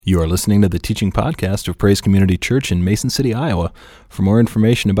You are listening to the teaching podcast of Praise Community Church in Mason City, Iowa. For more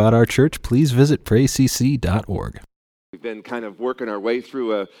information about our church, please visit praisecc.org. We've been kind of working our way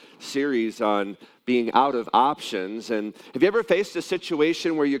through a series on being out of options. And have you ever faced a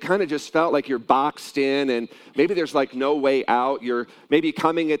situation where you kind of just felt like you're boxed in and maybe there's like no way out? You're maybe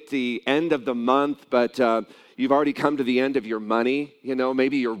coming at the end of the month, but you've already come to the end of your money. You know,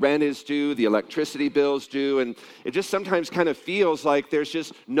 maybe your rent is due, the electricity bill's due, and it just sometimes kind of feels like there's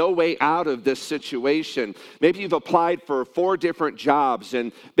just no way out of this situation. Maybe you've applied for 4 different jobs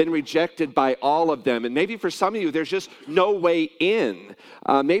and been rejected by all of them. And maybe for some of you, there's just no way in.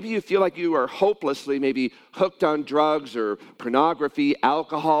 Maybe you feel like you are hopelessly maybe hooked on drugs or pornography,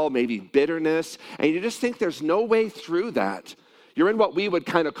 alcohol, maybe bitterness, and you just think there's no way through that. You're in what we would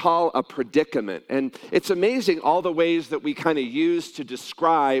kind of call a predicament. And it's amazing all the ways that we kind of use to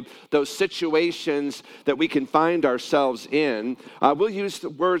describe those situations that we can find ourselves in. We'll use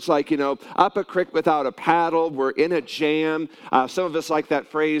words like, up a creek without a paddle. We're in a jam. Some of us like that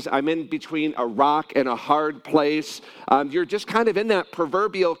phrase, I'm in between a rock and a hard place. You're just kind of in that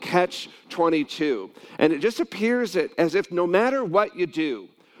proverbial catch-22. And it just appears as if no matter what you do,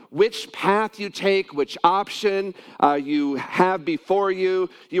 which path you take, which option you have before you,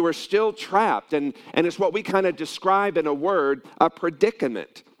 you are still trapped. And it's what we kind of describe in a word, a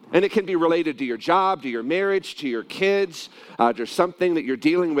predicament. And it can be related to your job, to your marriage, to your kids, to something that you're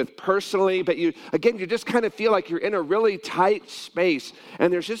dealing with personally. But you just kind of feel like you're in a really tight space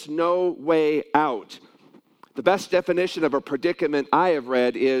and there's just no way out. The best definition of a predicament I have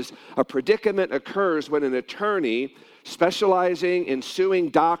read is a predicament occurs when an attorney specializing in suing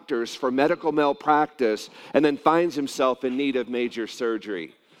doctors for medical malpractice and then finds himself in need of major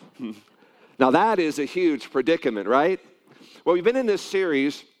surgery. Now that is a huge predicament, right? Well, we've been in this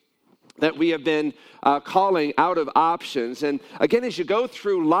series that we have been calling out of options. And again, as you go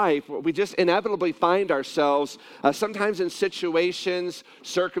through life, we just inevitably find ourselves sometimes in situations,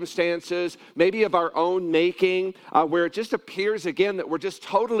 circumstances, maybe of our own making, where it just appears again that we're just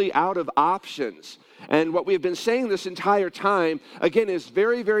totally out of options. And what we've been saying this entire time, again, is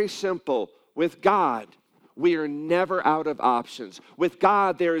very, very simple. With God, we are never out of options. With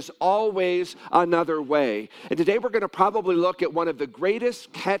God, there is always another way. And today we're going to probably look at one of the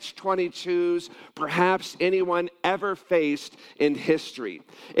greatest catch-22s perhaps anyone ever faced in history.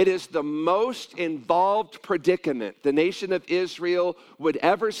 It is the most involved predicament the nation of Israel would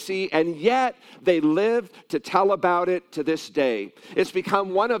ever see, and yet they live to tell about it to this day. It's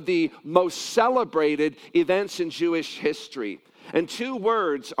become one of the most celebrated events in Jewish history. And 2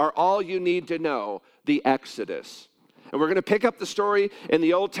 words are all you need to know: the Exodus. And we're going to pick up the story in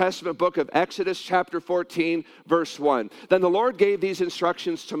the Old Testament book of Exodus chapter 14, verse 1. Then the Lord gave these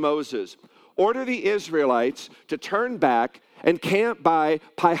instructions to Moses. Order the Israelites to turn back and camp by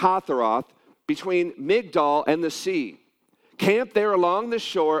Pi-hahiroth between Migdol and the sea. Camp there along the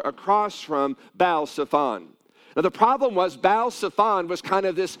shore across from Baal-Zephon. Now the problem was Baal-Zephon was kind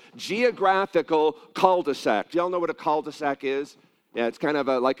of this geographical cul-de-sac. Do y'all know what a cul-de-sac is? Yeah, it's kind of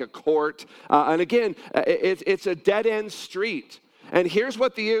like a court. And again, it's a dead-end street. And here's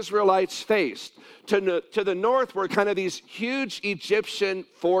what the Israelites faced. To the north were kind of these huge Egyptian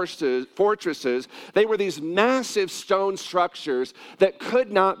fortresses. They were these massive stone structures that could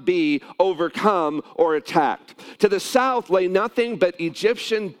not be overcome or attacked. To the south lay nothing but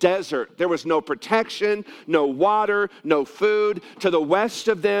Egyptian desert. There was no protection, no water, no food. To the west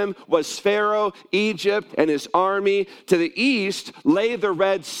of them was Pharaoh, Egypt, and his army. To the east lay the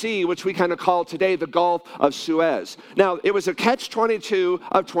Red Sea, which we kind of call today the Gulf of Suez. Now, it was a catch-22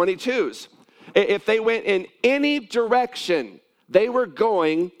 of 22s. If they went in any direction, they were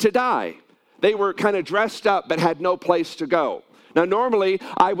going to die. They were kind of dressed up but had no place to go. Now, normally,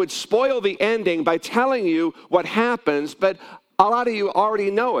 I would spoil the ending by telling you what happens, but a lot of you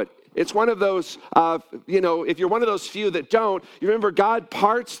already know it. It's one of those, if you're one of those few that don't, you remember God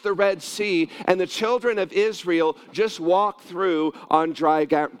parts the Red Sea and the children of Israel just walk through on dry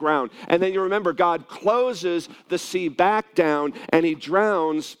ground. And then you remember God closes the sea back down and he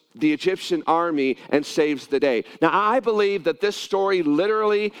drowns the Egyptian army and saves the day. Now, I believe that this story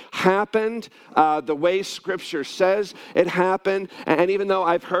literally happened the way Scripture says it happened. And even though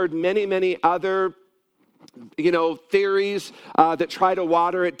I've heard many, many other theories that try to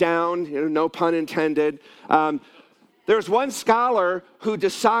water it down, no pun intended. There's one scholar who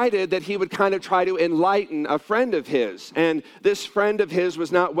decided that he would kind of try to enlighten a friend of his. And this friend of his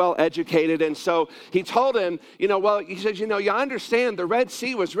was not well educated. And so he told him, he says, you understand the Red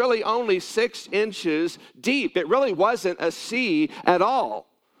Sea was really only 6 inches deep. It really wasn't a sea at all.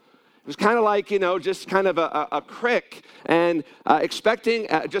 It was kind of like, just kind of a crick, and expecting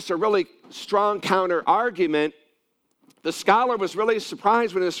just a really strong counter argument. The scholar was really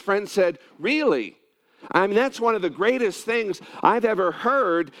surprised when his friend said, "Really? I mean, that's one of the greatest things I've ever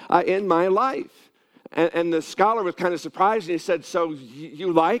heard in my life." And the scholar was kind of surprised, and he said, "So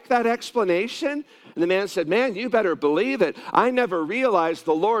you like that explanation?" And the man said, "Man, you better believe it. I never realized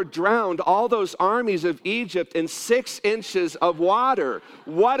the Lord drowned all those armies of Egypt in 6 inches of water.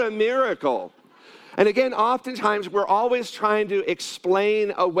 What a miracle." And again, oftentimes we're always trying to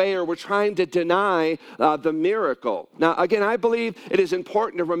explain away, or we're trying to deny the miracle. Now, again, I believe it is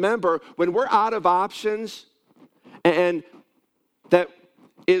important to remember when we're out of options, and that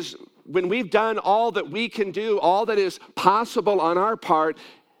is when we've done all that we can do, all that is possible on our part,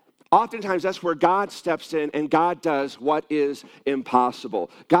 oftentimes that's where God steps in and God does what is impossible.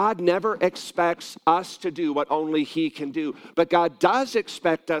 God never expects us to do what only He can do, but God does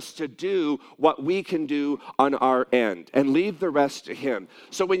expect us to do what we can do on our end and leave the rest to Him.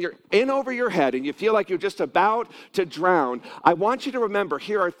 So when you're in over your head and you feel like you're just about to drown, I want you to remember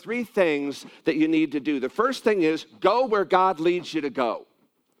here are 3 things that you need to do. The first thing is go where God leads you to go.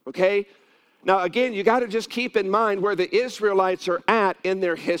 Okay? Now, again, you got to just keep in mind where the Israelites are at in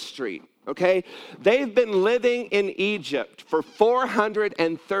their history. Okay? They've been living in Egypt for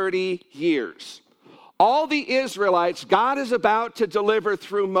 430 years. All the Israelites God is about to deliver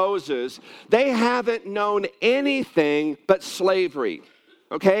through Moses, they haven't known anything but slavery.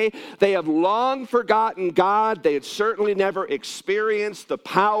 Okay? They have long forgotten God. They had certainly never experienced the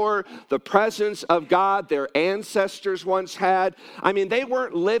power, the presence of God their ancestors once had. I mean, they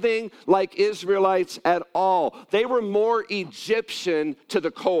weren't living like Israelites at all. They were more Egyptian to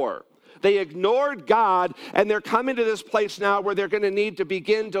the core. They ignored God, and they're coming to this place now where they're going to need to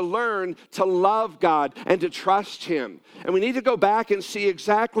begin to learn to love God and to trust Him. And we need to go back and see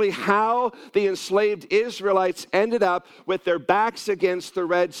exactly how the enslaved Israelites ended up with their backs against the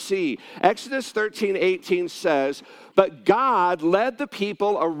Red Sea. Exodus 13:18 says, "But God led the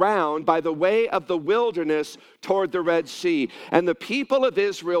people around by the way of the wilderness toward the Red Sea. And the people of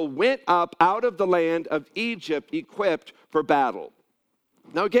Israel went up out of the land of Egypt equipped for battle."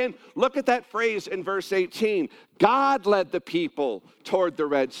 Now again, look at that phrase in verse 18. God led the people toward the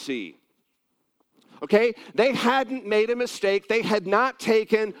Red Sea. Okay? They hadn't made a mistake. They had not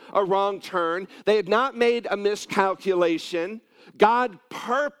taken a wrong turn. They had not made a miscalculation. God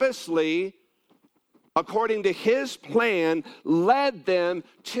purposely, according to His plan, led them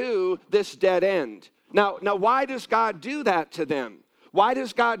to this dead end. Now, why does God do that to them? Why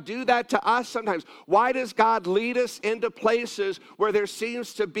does God do that to us sometimes? Why does God lead us into places where there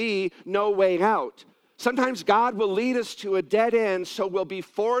seems to be no way out? Sometimes God will lead us to a dead end, so we'll be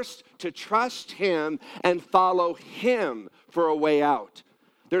forced to trust Him and follow Him for a way out.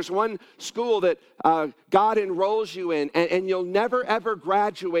 There's one school that God enrolls you in, and you'll never, ever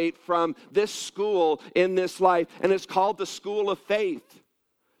graduate from this school in this life, and it's called the School of Faith.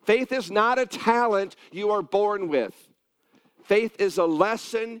 Faith is not a talent you are born with. Faith is a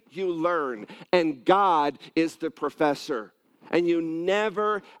lesson you learn, and God is the professor. And you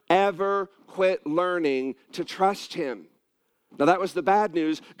never, ever quit learning to trust Him. Now, that was the bad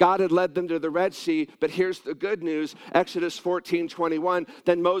news. God had led them to the Red Sea, but here's the good news. Exodus 14:21,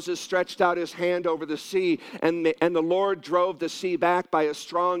 "Then Moses stretched out his hand over the sea, and the Lord drove the sea back by a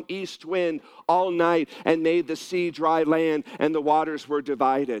strong east wind all night and made the sea dry land, and the waters were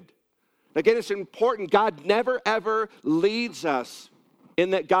divided." Again, it's important. God never, ever leads us in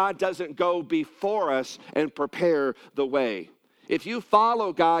that God doesn't go before us and prepare the way. If you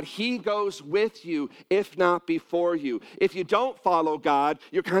follow God, He goes with you, if not before you. If you don't follow God,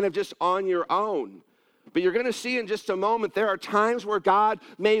 you're kind of just on your own. But you're going to see in just a moment, there are times where God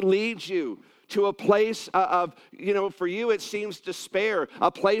may lead you to a place of, for you it seems despair,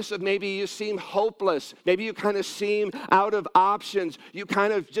 a place of maybe you seem hopeless, maybe you kind of seem out of options, you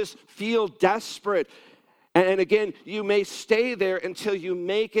kind of just feel desperate. And again, you may stay there until you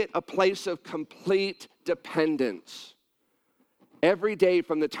make it a place of complete dependence. Every day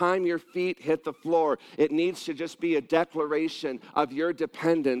from the time your feet hit the floor, it needs to just be a declaration of your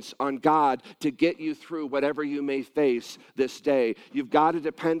dependence on God to get you through whatever you may face this day. You've got to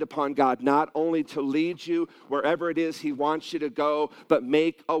depend upon God not only to lead you wherever it is He wants you to go, but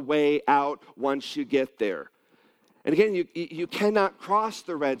make a way out once you get there. And again, you cannot cross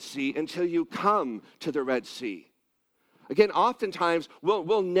the Red Sea until you come to the Red Sea. Again, oftentimes,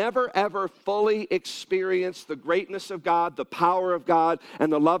 we'll never, ever fully experience the greatness of God, the power of God,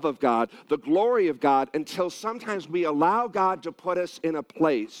 and the love of God, the glory of God, until sometimes we allow God to put us in a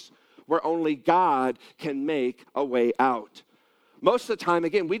place where only God can make a way out. Most of the time,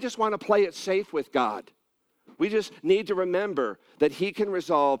 again, we just want to play it safe with God. We just need to remember that he can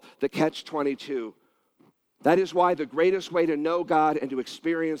resolve the catch-22. That is why the greatest way to know God and to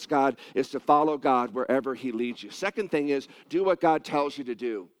experience God is to follow God wherever he leads you. Second thing is, do what God tells you to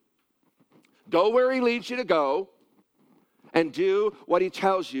do. Go where he leads you to go and do what he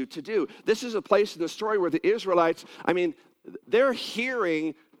tells you to do. This is a place in the story where the Israelites, they're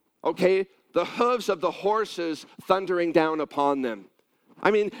hearing, the hooves of the horses thundering down upon them.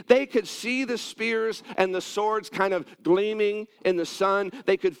 They could see the spears and the swords kind of gleaming in the sun.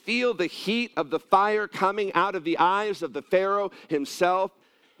 They could feel the heat of the fire coming out of the eyes of the Pharaoh himself.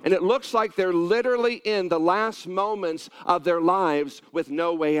 And it looks like they're literally in the last moments of their lives with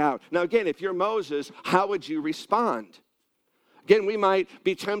no way out. Now, again, if you're Moses, how would you respond? Again, we might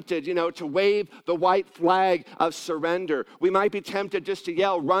be tempted, to wave the white flag of surrender. We might be tempted just to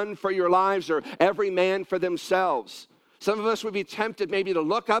yell, run for your lives, or every man for themselves. Some of us would be tempted maybe to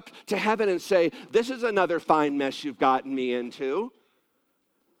look up to heaven and say, this is another fine mess you've gotten me into.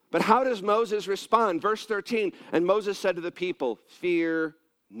 But how does Moses respond? Verse 13, and Moses said to the people, fear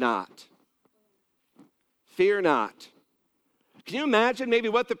not. Fear not. Can you imagine maybe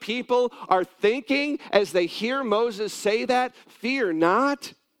what the people are thinking as they hear Moses say that? Fear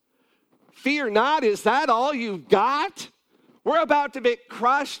not? Fear not? Is that all you've got? We're about to be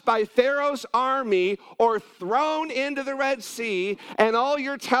crushed by Pharaoh's army or thrown into the Red Sea, and all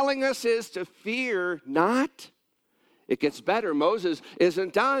you're telling us is to fear not? It gets better. Moses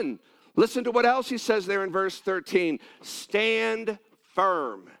isn't done. Listen to what else he says there in verse 13. Stand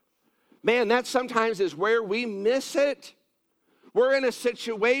firm. Man, that sometimes is where we miss it. We're in a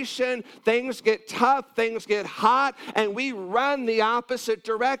situation, things get tough, things get hot, and we run the opposite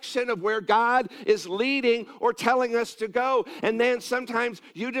direction of where God is leading or telling us to go. And then sometimes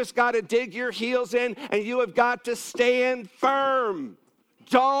you just got to dig your heels in and you have got to stand firm.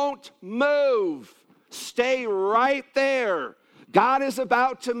 Don't move. Stay right there. God is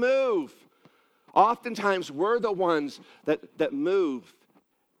about to move. Oftentimes, we're the ones that move.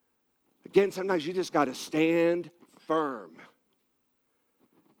 Again, sometimes you just got to stand firm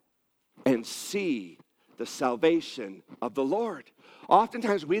and see the salvation of the Lord.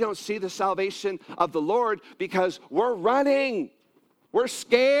 Oftentimes, we don't see the salvation of the Lord because we're running. We're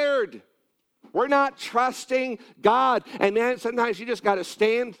scared. We're not trusting God. And then sometimes you just got to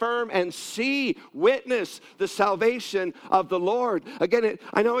stand firm and see, witness the salvation of the Lord. Again,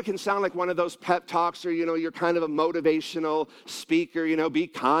 I know it can sound like one of those pep talks or, you're kind of a motivational speaker, be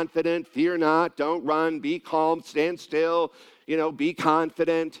confident, fear not, don't run, be calm, stand still, be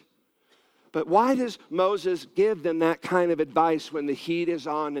confident. But why does Moses give them that kind of advice when the heat is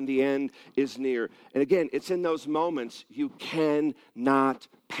on and the end is near? And again, it's in those moments you cannot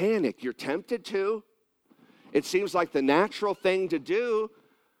panic. You're tempted to. It seems like the natural thing to do,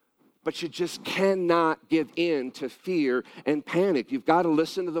 but you just cannot give in to fear and panic. You've got to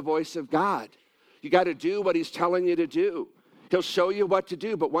listen to the voice of God. You got to do what he's telling you to do. He'll show you what to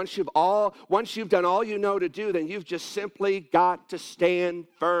do, but once you've done all you know to do, then you've just simply got to stand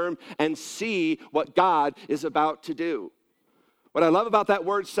firm and see what God is about to do. What I love about that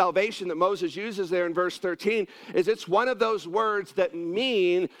word salvation that Moses uses there in verse 13 is it's one of those words that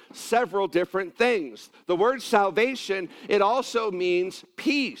mean several different things. The word salvation, it also means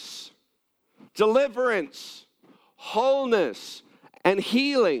peace, deliverance, wholeness, and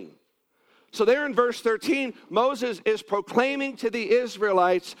healing. So there in verse 13, Moses is proclaiming to the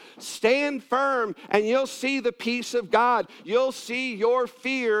Israelites, stand firm and you'll see the peace of God. You'll see your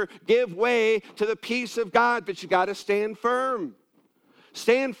fear give way to the peace of God, but you got to stand firm.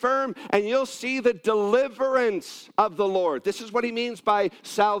 Stand firm and you'll see the deliverance of the Lord. This is what he means by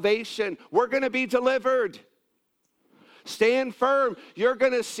salvation. We're going to be delivered. Stand firm. You're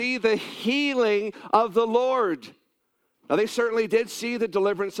going to see the healing of the Lord. Now, they certainly did see the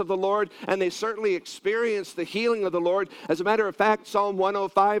deliverance of the Lord, and they certainly experienced the healing of the Lord. As a matter of fact, Psalm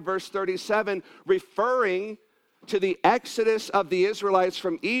 105, verse 37, referring to the exodus of the Israelites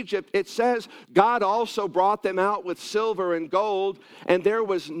from Egypt, it says, God also brought them out with silver and gold, and there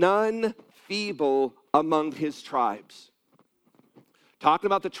was none feeble among his tribes. Talking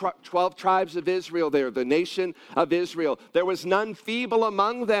about the 12 tribes of Israel there, the nation of Israel. There was none feeble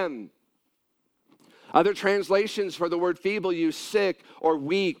among them. Other translations for the word feeble use sick or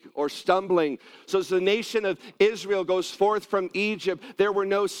weak or stumbling. So as the nation of Israel goes forth from Egypt, there were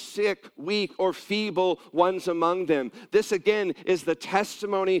no sick, weak, or feeble ones among them. This again is the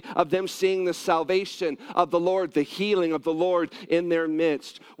testimony of them seeing the salvation of the Lord, the healing of the Lord in their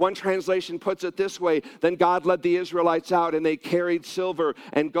midst. One translation puts it this way, then God led the Israelites out and they carried silver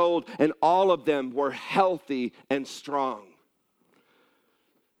and gold and all of them were healthy and strong.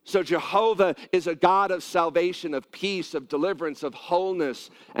 So Jehovah is a God of salvation, of peace, of deliverance, of wholeness,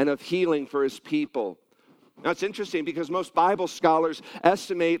 and of healing for his people. Now, it's interesting because most Bible scholars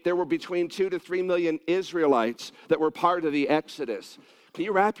estimate there were between 2 to 3 million Israelites that were part of the Exodus. Can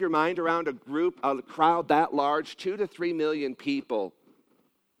you wrap your mind around a crowd that large, 2 to 3 million people?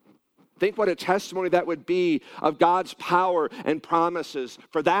 Think what a testimony that would be of God's power and promises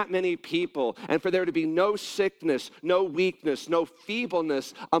for that many people, and for there to be no sickness, no weakness, no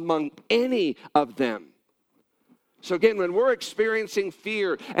feebleness among any of them. So again, when we're experiencing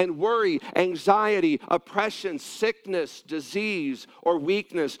fear and worry, anxiety, oppression, sickness, disease, or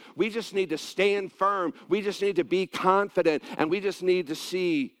weakness, we just need to stand firm. We just need to be confident, and we just need to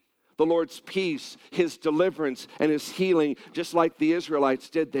see the Lord's peace, his deliverance, and his healing, just like the Israelites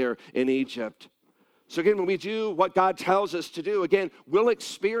did there in Egypt. So again, when we do what God tells us to do, again, we'll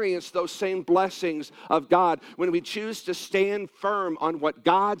experience those same blessings of God. When we choose to stand firm on what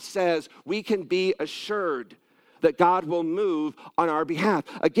God says, we can be assured that God will move on our behalf.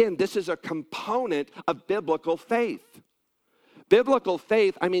 Again, this is a component of biblical faith. Biblical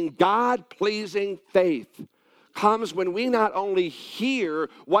faith, I mean God-pleasing faith, comes when we not only hear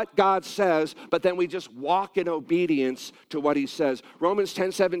what God says, but then we just walk in obedience to what he says. Romans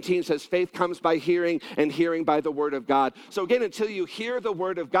 10:17 says, faith comes by hearing, and hearing by the word of God. So again, until you hear the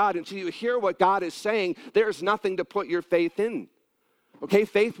word of God, until you hear what God is saying, there's nothing to put your faith in. Okay,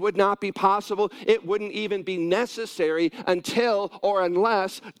 faith would not be possible. It wouldn't even be necessary until or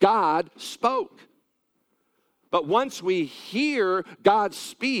unless God spoke. But once we hear God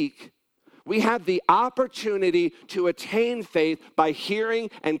speak, we have the opportunity to attain faith by hearing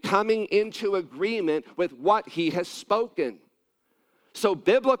and coming into agreement with what he has spoken. So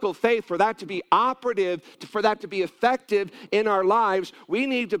biblical faith, for that to be operative, for that to be effective in our lives, we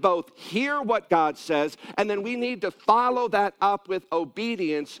need to both hear what God says, and then we need to follow that up with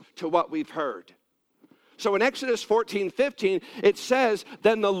obedience to what we've heard. So in Exodus 14:15, it says,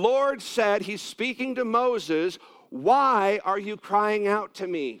 then the Lord said, he's speaking to Moses, why are you crying out to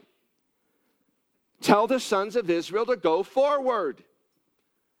me? Tell the sons of Israel to go forward.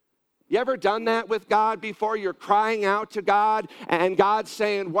 You ever done that with God before? You're crying out to God, and God's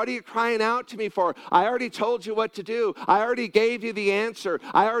saying, what are you crying out to me for? I already told you what to do. I already gave you the answer.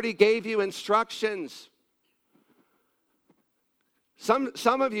 I already gave you instructions. Some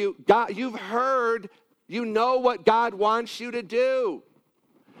of you, God, you've heard, you know what God wants you to do.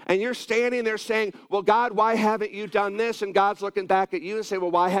 And you're standing there saying, well, God, why haven't you done this? And God's looking back at you and saying,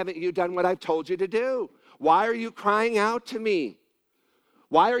 well, why haven't you done what I've told you to do? Why are you crying out to me?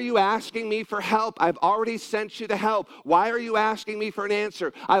 Why are you asking me for help? I've already sent you the help. Why are you asking me for an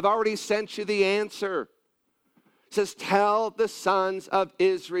answer? I've already sent you the answer. It says, tell the sons of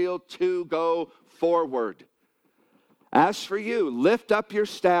Israel to go forward. As for you, lift up your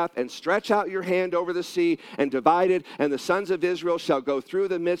staff and stretch out your hand over the sea and divide it, and the sons of Israel shall go through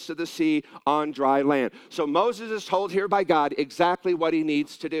the midst of the sea on dry land. So Moses is told here by God exactly what he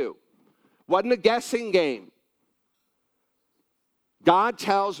needs to do. Wasn't a guessing game. God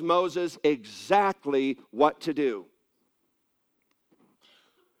tells Moses exactly what to do.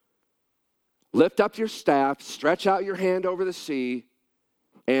 Lift up your staff, stretch out your hand over the sea,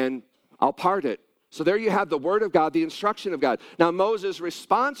 and I'll part it. So there you have the word of God, the instruction of God. Now Moses'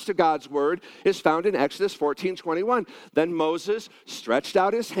 response to God's word is found in Exodus 14:21. Then Moses stretched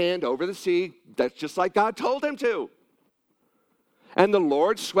out his hand over the sea. That's just like God told him to. And the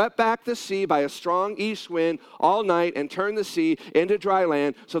Lord swept back the sea by a strong east wind all night and turned the sea into dry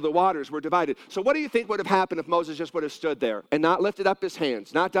land, so the waters were divided. So what do you think would have happened if Moses just would have stood there and not lifted up his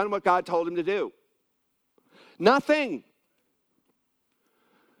hands, not done what God told him to do? Nothing.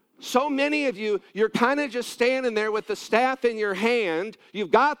 So many of you, you're kind of just standing there with the staff in your hand. You've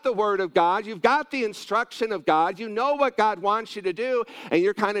got the word of God. You've got the instruction of God. You know what God wants you to do, and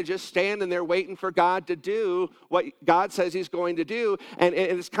you're kind of just standing there waiting for God to do what God says he's going to do. And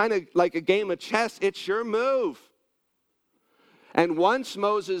it's kind of like a game of chess. It's your move. And once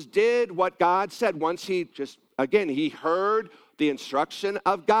Moses did what God said, once he heard the instruction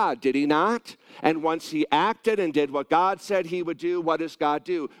of God, did he not? And once he acted and did what God said he would do, what does God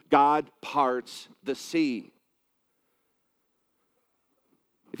do? God parts the sea.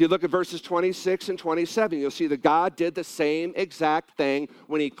 If you look at verses 26 and 27, you'll see that God did the same exact thing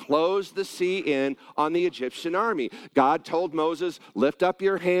when he closed the sea in on the Egyptian army. God told Moses, lift up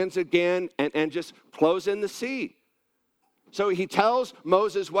your hands again and just close in the sea. So he tells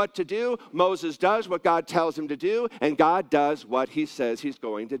Moses what to do. Moses does what God tells him to do, and God does what he says he's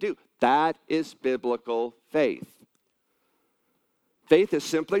going to do. That is biblical faith. Faith is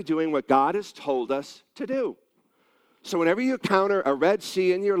simply doing what God has told us to do. So whenever you encounter a Red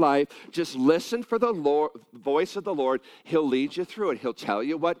Sea in your life, just listen for the voice of the Lord. He'll lead you through it. He'll tell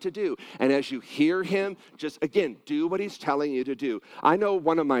you what to do. And as you hear him, just, again, do what he's telling you to do. I know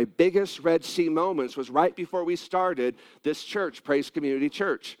one of my biggest Red Sea moments was right before we started this church, Praise Community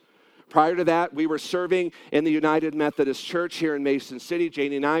Church. Prior to that, we were serving in the United Methodist Church here in Mason City.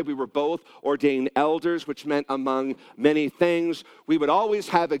 Janie and I, we were both ordained elders, which meant, among many things, we would always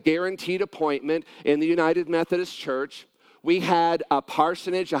have a guaranteed appointment in the United Methodist Church. We had a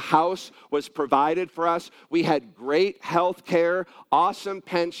parsonage, a house was provided for us. We had great health care, awesome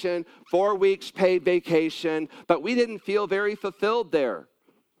pension, 4 weeks paid vacation, but we didn't feel very fulfilled there.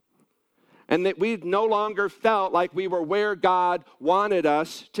 And that we no longer felt like we were where God wanted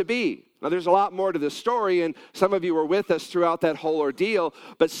us to be. Now, there's a lot more to the story, and some of you were with us throughout that whole ordeal,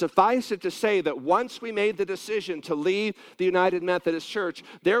 but suffice it to say that once we made the decision to leave the United Methodist Church,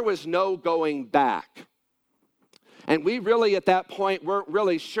 there was no going back. And we really, at that point, weren't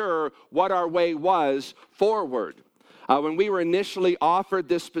really sure what our way was forward. When we were initially offered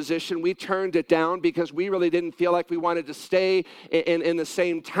this position, we turned it down because we really didn't feel like we wanted to stay in the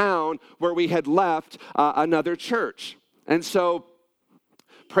same town where we had left another church. And so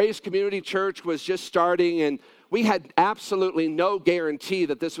Praise Community Church was just starting, and we had absolutely no guarantee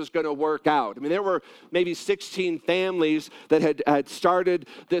that this was going to work out. I mean, there were maybe 16 families that had started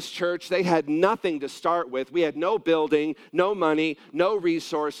this church. They had nothing to start with. We had no building, no money, no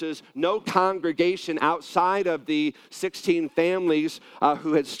resources, no congregation outside of the 16 families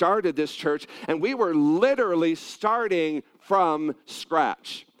who had started this church. And we were literally starting from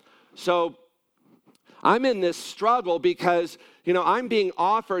scratch. So I'm in this struggle because, I'm being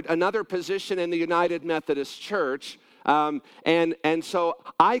offered another position in the United Methodist Church, and so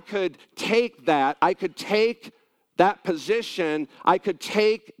I could take that. I could take that position. I could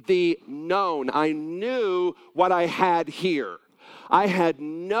take the known. I knew what I had here. I had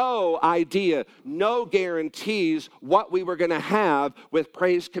no idea, no guarantees what we were going to have with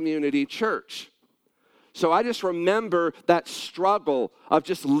Praise Community Church. So I just remember that struggle of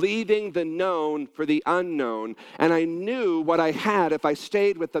just leaving the known for the unknown. And I knew what I had if I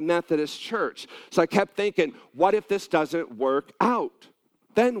stayed with the Methodist Church. So I kept thinking, what if this doesn't work out?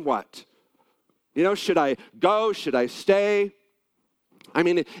 Then what? Should I go? Should I stay? I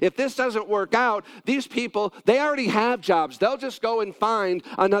mean, if this doesn't work out, these people, they already have jobs. They'll just go and find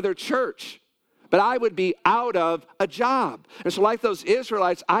another church. But I would be out of a job. And so like those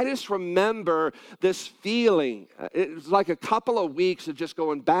Israelites, I just remember this feeling. It was like a couple of weeks of just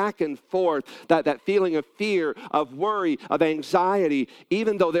going back and forth, that feeling of fear, of worry, of anxiety,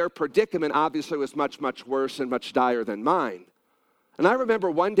 even though their predicament obviously was much, much worse and much dire than mine. And I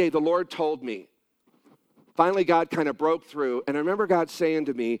remember one day the Lord told me, finally God kind of broke through, and I remember God saying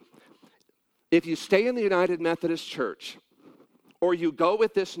to me, if you stay in the United Methodist Church, or you go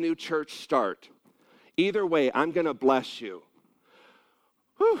with this new church start, either way, I'm going to bless you.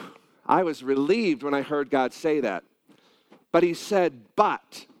 Whew. I was relieved when I heard God say that. But he said,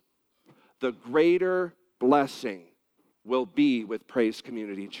 but the greater blessing will be with Praise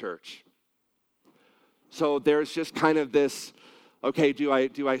Community Church. So there's just kind of this, okay, do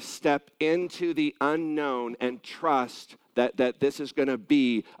I step into the unknown and trust that this is going to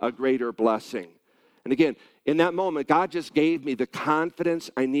be a greater blessing? And again, in that moment, God just gave me the confidence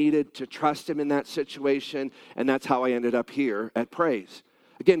I needed to trust him in that situation, and that's how I ended up here at Praise.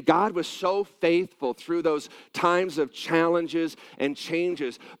 Again, God was so faithful through those times of challenges and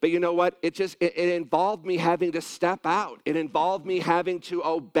changes. But you know what? It involved me having to step out. It involved me having to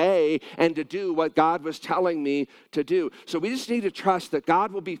obey and to do what God was telling me to do. So we just need to trust that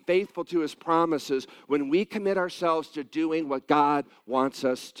God will be faithful to his promises when we commit ourselves to doing what God wants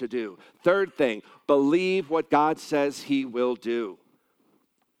us to do. Third thing, believe what God says he will do.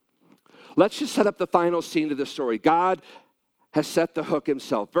 Let's just set up the final scene of the story. God has set the hook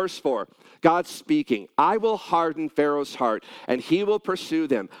himself. Verse 4, God speaking, I will harden Pharaoh's heart, and he will pursue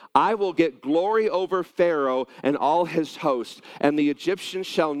them. I will get glory over Pharaoh and all his host, and the Egyptians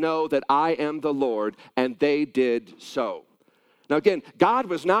shall know that I am the Lord, and they did so. Now again, God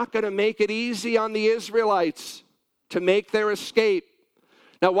was not going to make it easy on the Israelites to make their escape.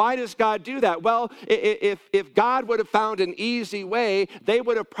 Now, why does God do that? Well, if God would have found an easy way, they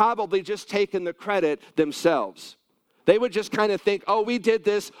would have probably just taken the credit themselves. They would just kind of think, oh, we did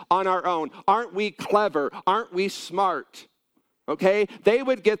this on our own. Aren't we clever? Aren't we smart? okay? They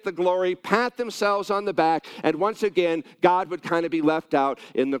would get the glory, pat themselves on the back, and once again, God would kind of be left out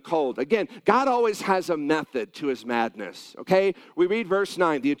in the cold. Again, God always has a method to his madness, okay? We read verse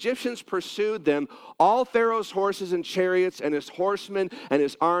 9. The Egyptians pursued them, all Pharaoh's horses and chariots and his horsemen and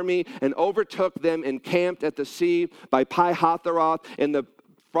his army, and overtook them and camped at the sea by Pi-hahiroth in the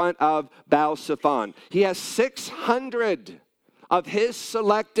front of Baal-Zephon. He has 600 of his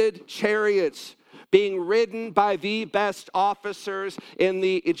selected chariots being ridden by the best officers in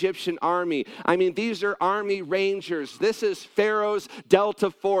the Egyptian army. I mean, these are army rangers. This is Pharaoh's Delta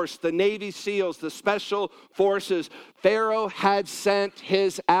Force, the Navy SEALs, the special forces. Pharaoh had sent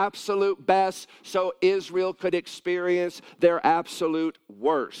his absolute best so Israel could experience their absolute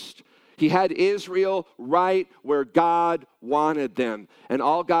worst. He had Israel right where God wanted them. And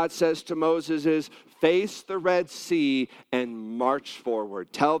all God says to Moses is, face the Red Sea and march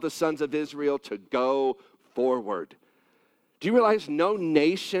forward. Tell the sons of Israel to go forward. Do you realize no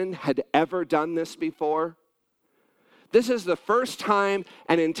nation had ever done this before? This is the first time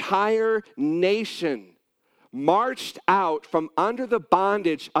an entire nation marched out from under the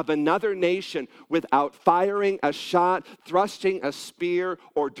bondage of another nation without firing a shot, thrusting a spear,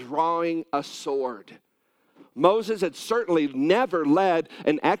 or drawing a sword. Moses had certainly never led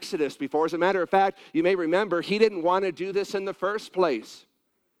an exodus before. As a matter of fact, you may remember, he didn't want to do this in the first place.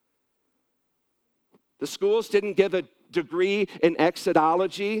 The schools didn't give a degree in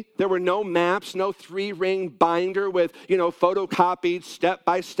exodology. There were no maps, no 3-ring binder with, photocopied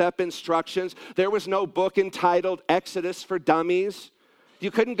step-by-step instructions. There was no book entitled Exodus for Dummies.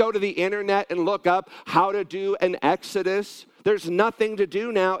 You couldn't go to the internet and look up how to do an exodus. There's nothing to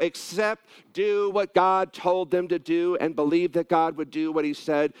do now except do what God told them to do and believe that God would do what he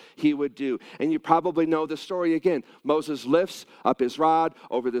said he would do. And you probably know the story again. Moses lifts up his rod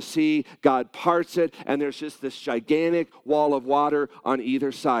over the sea, God parts it, and there's just this gigantic wall of water on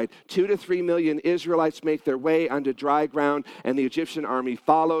either side. 2 to 3 million Israelites make their way onto dry ground, and the Egyptian army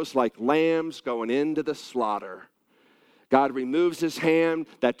follows like lambs going into the slaughter. God removes his hand,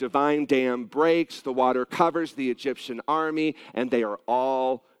 that divine dam breaks, the water covers the Egyptian army, and they are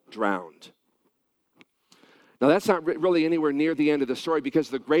all drowned. Now, that's not really anywhere near the end of the story, because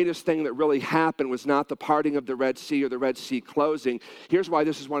the greatest thing that really happened was not the parting of the Red Sea or the Red Sea closing. Here's why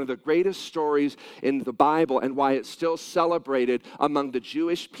this is one of the greatest stories in the Bible and why it's still celebrated among the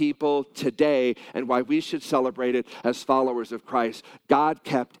Jewish people today and why we should celebrate it as followers of Christ. God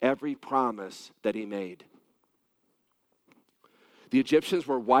kept every promise that he made. The Egyptians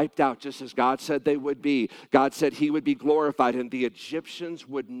were wiped out just as God said they would be. God said he would be glorified, and the Egyptians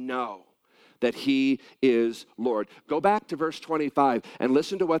would know that he is Lord. Go back to verse 25 and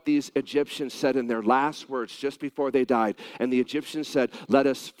listen to what these Egyptians said in their last words just before they died. And the Egyptians said, let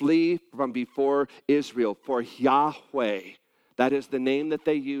us flee from before Israel, for Yahweh, that is the name that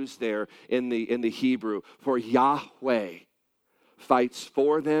they use there in the Hebrew, for Yahweh fights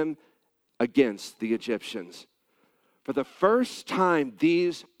for them against the Egyptians. For the first time,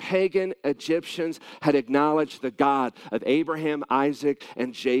 these pagan Egyptians had acknowledged the God of Abraham, Isaac,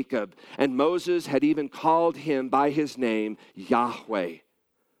 and Jacob. And Moses had even called him by his name, Yahweh.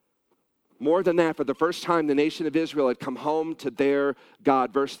 More than that, for the first time, the nation of Israel had come home to their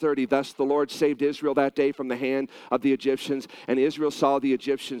God. Verse 30, thus the Lord saved Israel that day from the hand of the Egyptians, and Israel saw the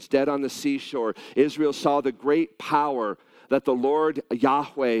Egyptians dead on the seashore. Israel saw the great power that the Lord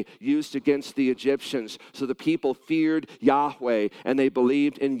Yahweh used against the Egyptians. So the people feared Yahweh, and they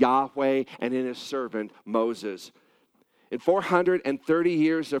believed in Yahweh and in his servant Moses. In 430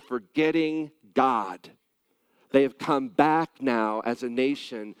 years of forgetting God, they have come back now as a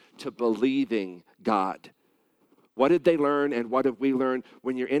nation to believing God. What did they learn and what have we learned?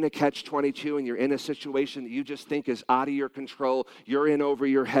 When you're in a catch-22 and you're in a situation that you just think is out of your control, you're in over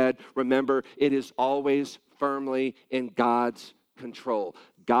your head, remember, it is always firmly in God's control.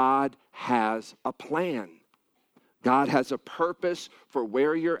 God has a plan. God has a purpose for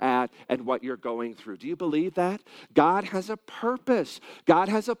where you're at and what you're going through. Do you believe that? God has a purpose. God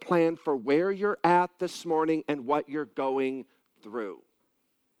has a plan for where you're at this morning and what you're going through.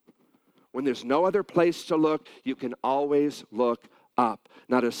 When there's no other place to look, you can always look up.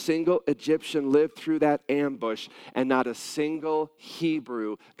 Not a single Egyptian lived through that ambush, and not a single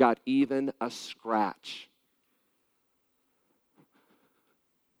Hebrew got even a scratch.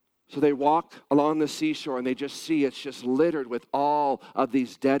 So they walk along the seashore and they just see it's just littered with all of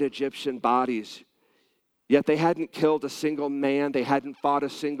these dead Egyptian bodies. Yet they hadn't killed a single man. They hadn't fought a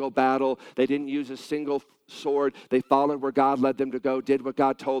single battle. They didn't use a single sword. They followed where God led them to go, did what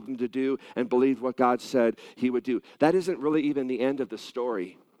God told them to do, and believed what God said he would do. That isn't really even the end of the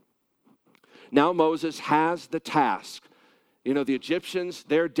story. Now Moses has the task. You know, the Egyptians,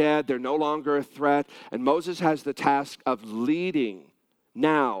 they're dead. They're no longer a threat. And Moses has the task of leading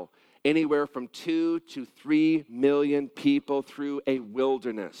now anywhere from 2 to 3 million people through a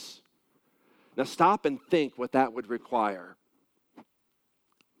wilderness. Now stop and think what that would require.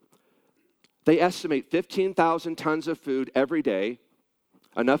 They estimate 15,000 tons of food every day,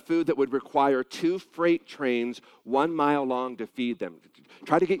 enough food that would require 2 freight trains 1 mile long to feed them.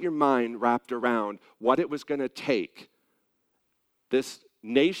 Try to get your mind wrapped around what it was going to take. This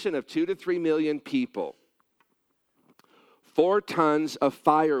nation of 2 to 3 million people, 4 tons of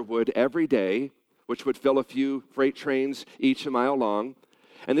firewood every day, which would fill a few freight trains each a mile long,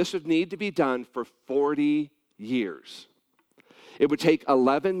 and this would need to be done for 40 years. It would take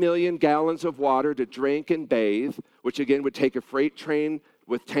 11 million gallons of water to drink and bathe, which again would take a freight train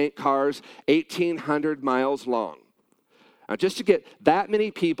with tank cars 1,800 miles long. Now, just to get that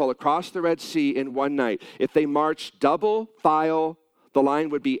many people across the Red Sea in one night, if they marched double file, the line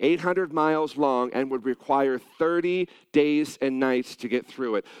would be 800 miles long and would require 30 days and nights to get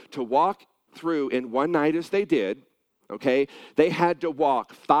through it. To walk through in one night as they did, okay, they had to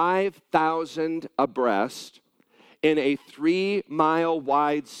walk 5,000 abreast in a 3-mile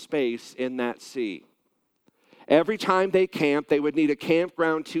wide space in that sea. Every time they camped, they would need a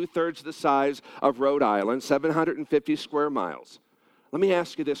campground 2/3 the size of Rhode Island, 750 square miles. Let me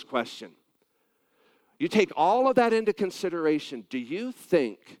ask you this question. You take all of that into consideration. Do you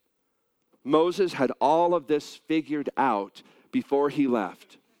think Moses had all of this figured out before he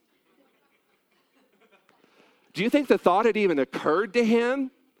left? Do you think the thought had even occurred to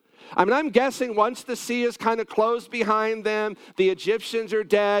him? I mean, I'm guessing once the sea is kind of closed behind them, the Egyptians are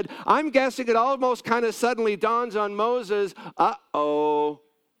dead. I'm guessing it almost kind of suddenly dawns on Moses, uh-oh,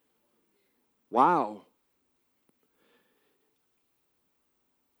 wow.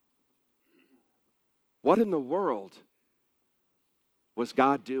 What in the world was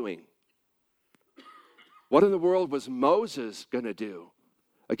God doing? What in the world was Moses going to do?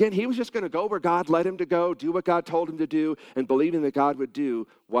 Again, he was just going to go where God led him to go, do what God told him to do, and believing that God would do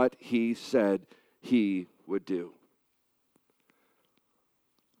what he said he would do.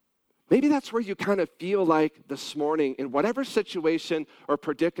 Maybe that's where you kind of feel like this morning in whatever situation or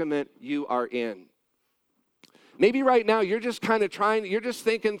predicament you are in. Maybe right now you're just kind of you're just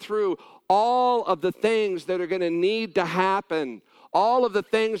thinking through all of the things that are going to need to happen, all of the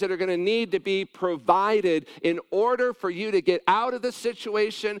things that are going to need to be provided in order for you to get out of the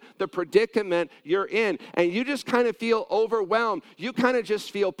situation, the predicament you're in. And you just kind of feel overwhelmed. You kind of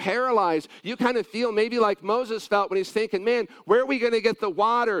just feel paralyzed. You kind of feel maybe like Moses felt when he's thinking, man, where are we going to get the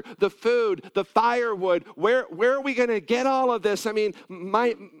water, the food, the firewood? Where are we going to get all of this? I mean,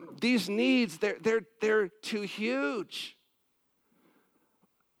 these needs, they're too huge.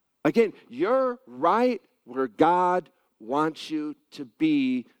 Again, you're right where God wants you to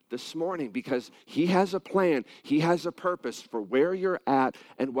be this morning because he has a plan. He has a purpose for where you're at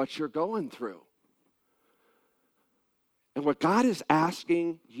and what you're going through. And what God is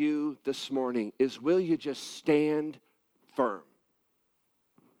asking you this morning is, will you just stand firm?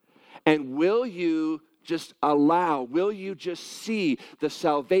 And will you just will you just see the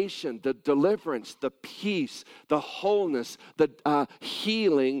salvation, the deliverance, the peace, the wholeness, the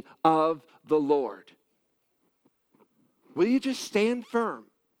healing of the Lord? Will you just stand firm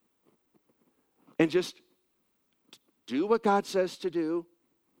and just do what God says to do,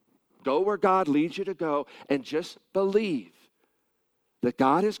 go where God leads you to go, and just believe that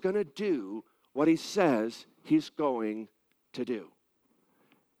God is going to do what he says he's going to do?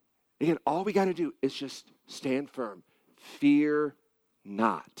 Again, all we got to do is just stand firm. Fear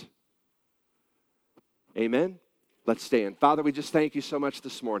not. Amen? Let's stand. Father, we just thank you so much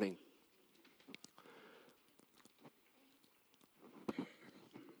this morning.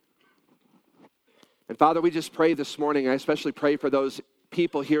 And Father, we just pray this morning, I especially pray for those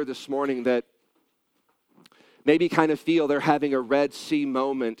people here this morning that maybe kind of feel they're having a Red Sea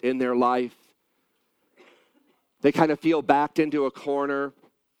moment in their life. They kind of feel backed into a corner.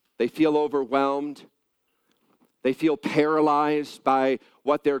 They feel overwhelmed. They feel paralyzed by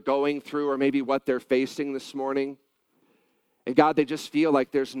what they're going through or maybe what they're facing this morning. And God, they just feel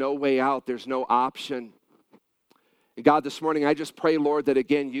like there's no way out. There's no option. And God, this morning, I just pray, Lord, that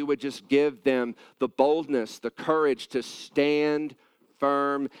again, you would just give them the boldness, the courage to stand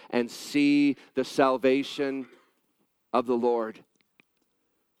firm and see the salvation of the Lord.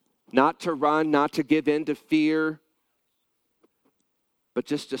 Not to run, not to give in to fear, but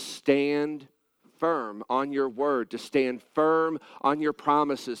just to stand firm on your word, to stand firm on your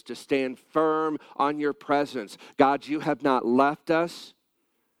promises, to stand firm on your presence. God, you have not left us.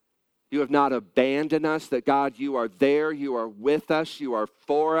 You have not abandoned us, that God, you are there, you are with us, you are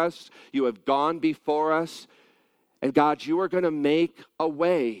for us, you have gone before us, and God, you are going to make a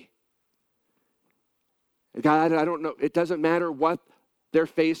way. God, I don't know, it doesn't matter what they're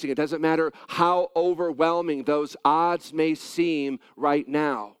facing, it doesn't matter how overwhelming those odds may seem right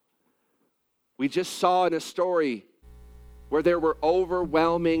now. We just saw in a story where there were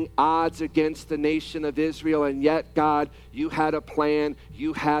overwhelming odds against the nation of Israel, and yet, God, you had a plan,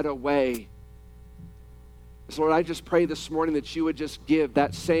 you had a way. So Lord, I just pray this morning that you would just give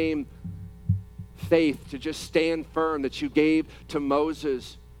that same faith to just stand firm that you gave to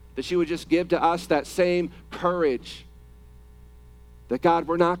Moses, that you would just give to us that same courage, that God,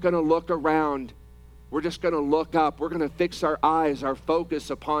 we're not going to look around. We're just going to look up. We're going to fix our eyes, our focus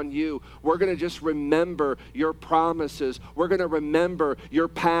upon you. We're going to just remember your promises. We're going to remember your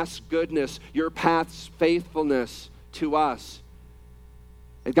past goodness, your past faithfulness to us.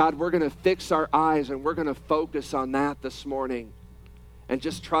 And God, we're going to fix our eyes and we're going to focus on that this morning. And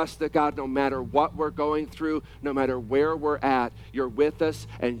just trust that, God, no matter what we're going through, no matter where we're at, you're with us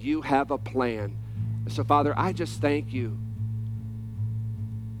and you have a plan. So, Father, I just thank you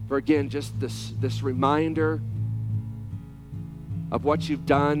for, again, just this reminder of what you've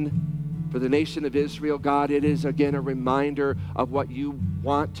done for the nation of Israel. God, it is, again, a reminder of what you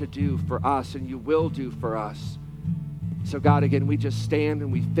want to do for us and you will do for us. So, God, again, we just stand and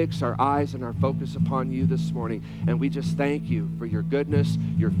we fix our eyes and our focus upon you this morning. And we just thank you for your goodness,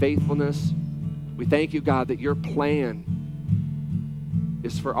 your faithfulness. We thank you, God, that your plan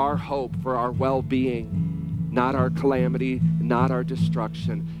is for our hope, for our well-being, not our calamity, not our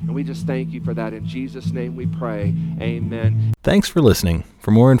destruction. And we just thank you for that. In Jesus' name we pray. Amen. Thanks for listening.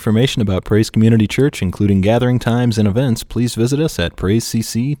 For more information about Praise Community Church, including gathering times and events, please visit us at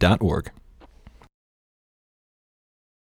praisecc.org.